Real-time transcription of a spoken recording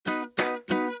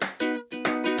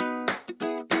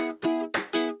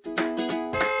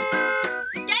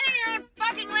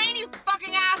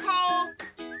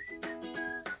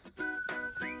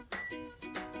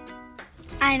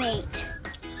primate.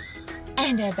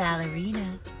 And a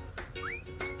ballerina.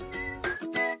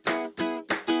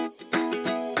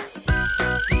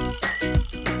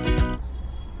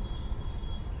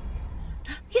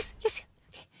 Yes.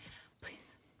 Okay, please.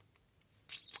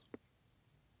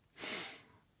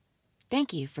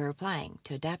 Thank you for applying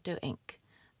to Adapto Inc.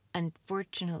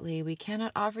 Unfortunately, we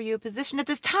cannot offer you a position at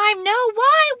this time. No,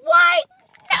 why?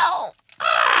 No!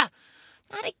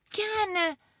 Not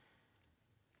again.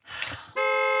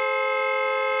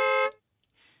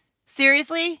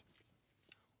 Seriously?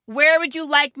 Where would you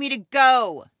like me to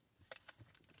go?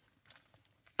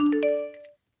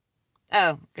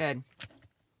 Oh, good.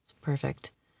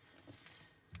 Perfect.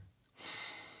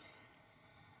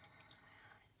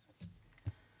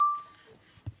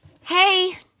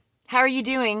 Hey, how are you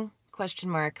doing? Question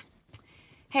mark.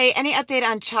 Hey, any update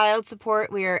on child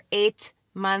support? We are 8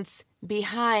 months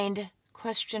behind.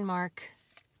 Question mark.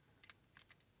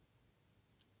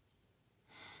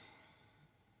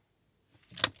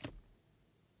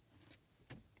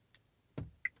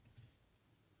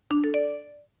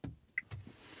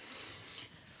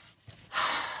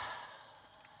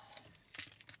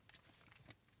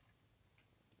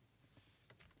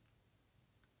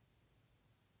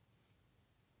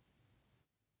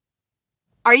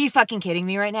 Are you fucking kidding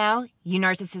me right now? You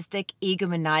narcissistic,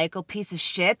 egomaniacal piece of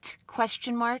shit?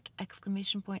 Question mark,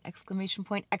 exclamation point, exclamation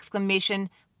point, exclamation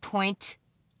point.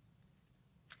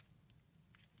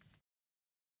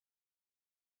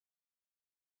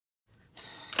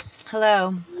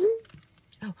 Hello.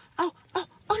 Oh,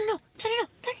 no. Go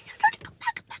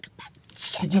back.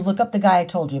 Shit. Did you look up the guy I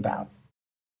told you about?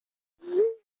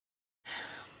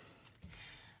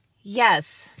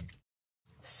 Yes.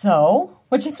 So,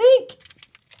 what'd you think?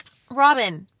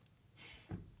 Robin,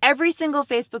 every single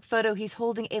Facebook photo, he's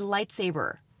holding a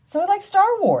lightsaber. So I like Star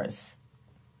Wars.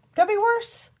 Could be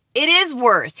worse. It is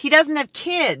worse. He doesn't have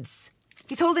kids.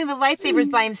 He's holding the lightsabers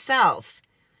by himself.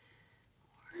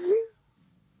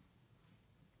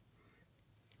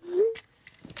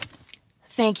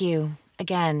 Thank you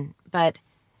again, but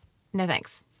no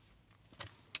thanks.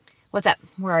 What's up?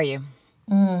 Where are you?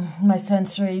 My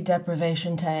sensory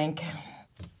deprivation tank.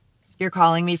 You're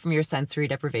calling me from your sensory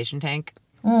deprivation tank?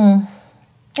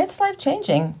 It's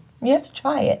life-changing. You have to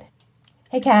try it.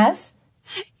 Hey, Cass?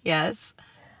 Yes?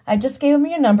 I just gave him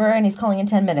your number, and he's calling in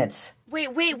 10 minutes. Wait,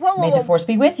 whoa. May the force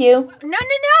be with you.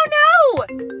 No!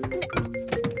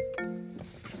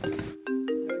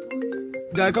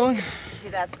 Dad calling?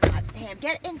 Dude, that's not him.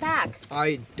 Get in back.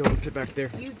 I don't fit back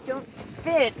there. You don't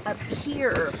fit up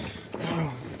here.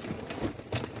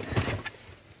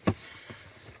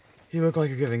 You look like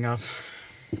you're giving up.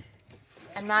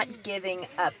 I'm not giving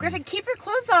up. Griffin, keep your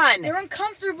clothes on. They're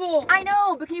uncomfortable. I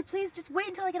know, but can you please just wait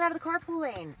until I get out of the carpool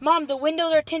lane? Mom, the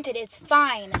windows are tinted. It's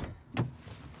fine.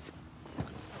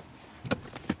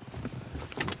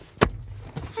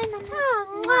 Hi, Mama.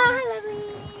 Oh, hi,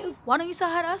 lovely. Why don't you say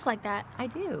hi to us like that? I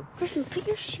do. Griffin, put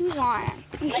your shoes on.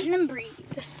 I'm letting them breathe.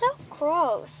 They're so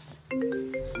gross.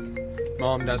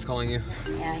 Mom, Dad's calling you.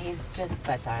 Yeah, he's just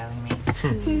butt dialing me.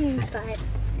 But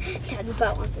Dad's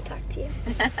butt wants to talk to you.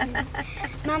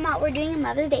 Mama, we're doing a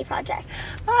Mother's Day project.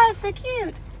 Oh, that's so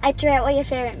cute. I threw out what your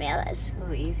favorite meal is.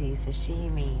 Oh, easy.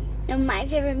 Sashimi. No, my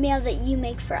favorite meal that you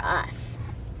make for us.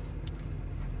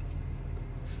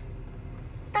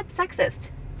 That's sexist.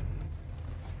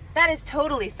 That is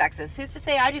totally sexist. Who's to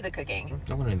say I do the cooking?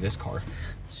 No one in this car.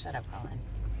 Shut up, Colin.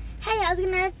 Hey, I was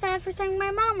gonna write that for something my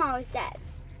mom always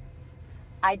says.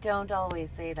 I don't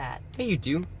always say that. Hey, you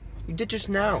do. You did just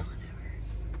now.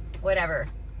 Whatever.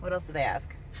 What else did they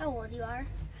ask? How old you are?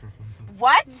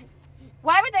 What?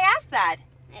 Why would they ask that?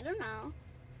 I don't know.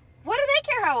 What do they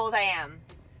care how old I am?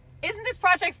 Isn't this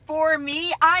project for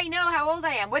me? I know how old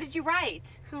I am. What did you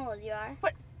write? How old you are?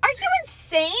 What? Are you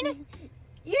insane?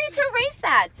 You need to erase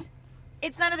that.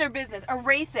 It's none of their business.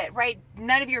 Erase it, right?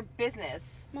 None of your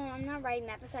business. Mom, I'm not writing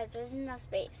that. Besides, there isn't enough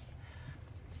space.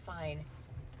 Fine.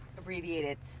 Abbreviate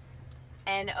it.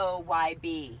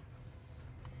 NOYB.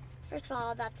 First of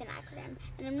all, that's an acronym,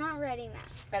 and I'm not writing that.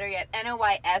 Better yet,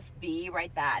 NOYFB.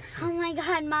 Write that. Oh my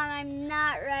God, Mom, I'm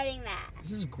not writing that.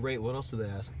 This is great. What else do they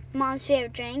ask? Mom's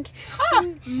favorite drink?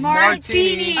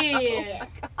 Martini.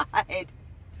 Oh my God.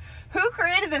 Who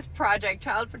created this project?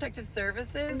 Child Protective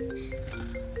Services?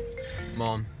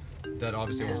 Mom, Dad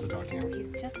obviously wants to talk to you.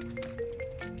 He's just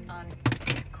on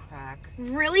crack.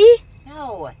 Really?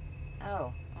 No.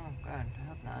 Oh God, I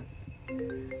hope not.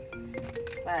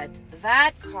 But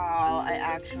that call I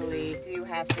actually do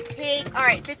have to take. All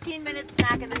right, 15-minute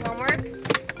snack and then homework,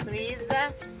 please.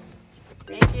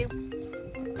 Thank you.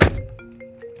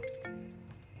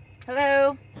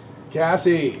 Hello.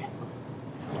 Cassie,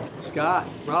 Scott,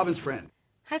 Robin's friend.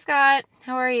 Hi, Scott.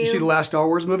 How are you? You see the last Star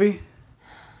Wars movie?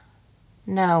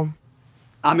 No.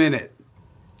 I'm in it.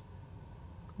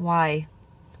 Why?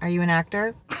 Are you an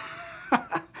actor?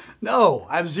 No,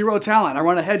 I have zero talent. I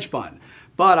run a hedge fund.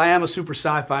 But I am a super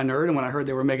sci-fi nerd, and when I heard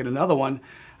they were making another one,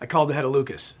 I called the head of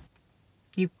Lucas.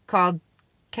 You called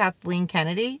Kathleen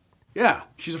Kennedy? Yeah,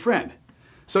 she's a friend.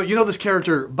 So you know this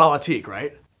character, Balatik,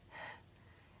 right?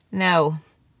 No.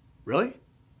 Really?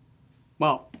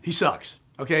 Well, he sucks,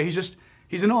 okay?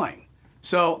 He's annoying.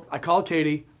 So I called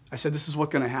Katie. I said, this is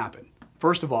what's going to happen.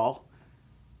 First of all,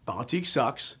 Balatik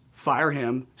sucks. Fire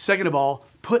him. Second of all,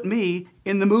 put me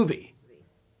in the movie.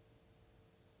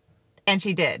 And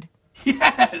she did.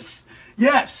 Yes!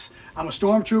 Yes! I'm a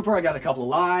stormtrooper. I got a couple of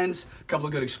lines, a couple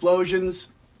of good explosions.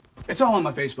 It's all on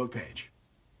my Facebook page.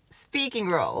 Speaking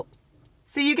role.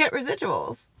 So you get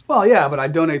residuals. Well, yeah, but I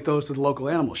donate those to the local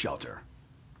animal shelter.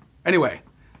 Anyway,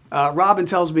 Robin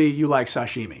tells me you like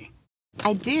sashimi.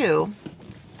 I do.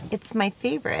 It's my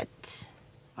favorite.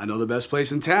 I know the best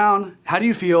place in town. How do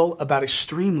you feel about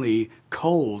extremely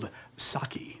cold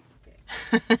sake?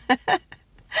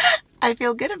 I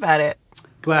feel good about it.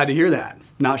 Glad to hear that.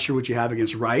 Not sure what you have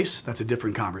against rice. That's a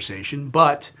different conversation.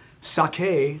 But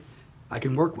sake, I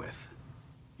can work with.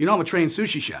 You know I'm a trained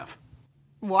sushi chef.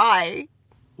 Why?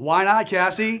 Why not,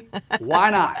 Cassie?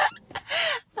 Why not?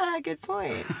 Good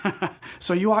point.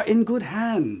 So you are in good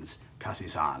hands,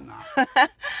 Cassie-san.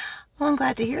 Well, I'm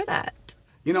glad to hear that.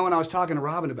 You know, when I was talking to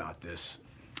Robin about this,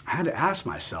 I had to ask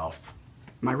myself,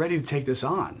 am I ready to take this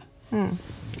on?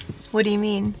 What do you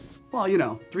mean? Well, you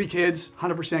know, 3 kids,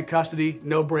 100% custody,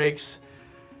 no breaks.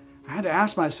 I had to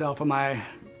ask myself, am I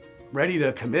ready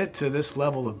to commit to this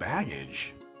level of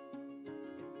baggage?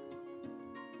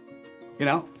 You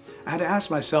know, I had to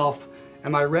ask myself,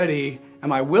 am I ready,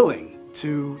 am I willing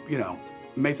to, you know,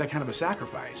 make that kind of a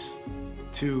sacrifice?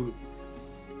 To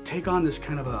take on this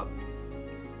kind of a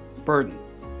burden?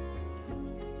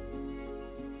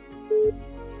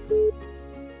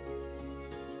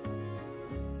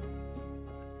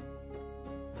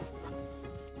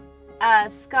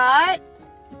 Scott?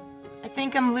 I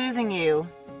think I'm losing you.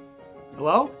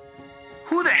 Hello?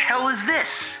 Who the hell is this?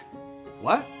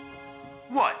 What?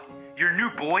 What, your new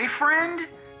boyfriend?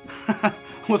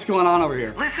 What's going on over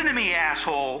here? Listen to me,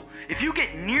 asshole. If you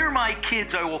get near my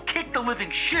kids, I will kick the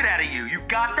living shit out of you. You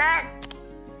got that?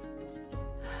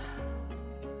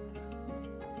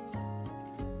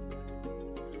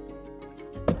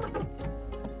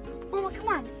 Mama, come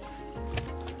on.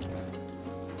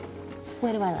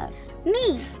 What do I love?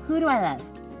 Me. Who do I love?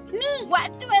 Me.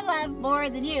 What do I love more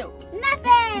than you?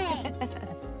 Nothing.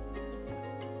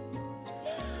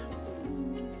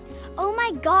 Oh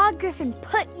my God, Griffin,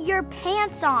 put your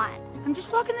pants on. I'm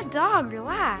just walking the dog,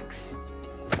 relax.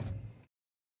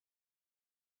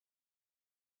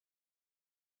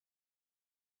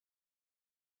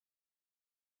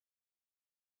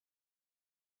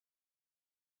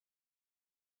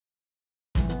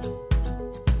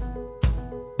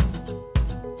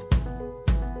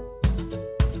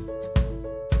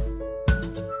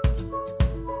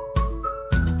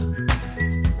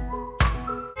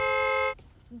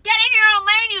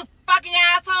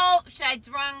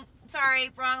 Sorry,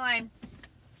 wrong line.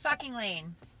 Fucking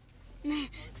lane.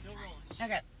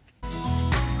 Okay.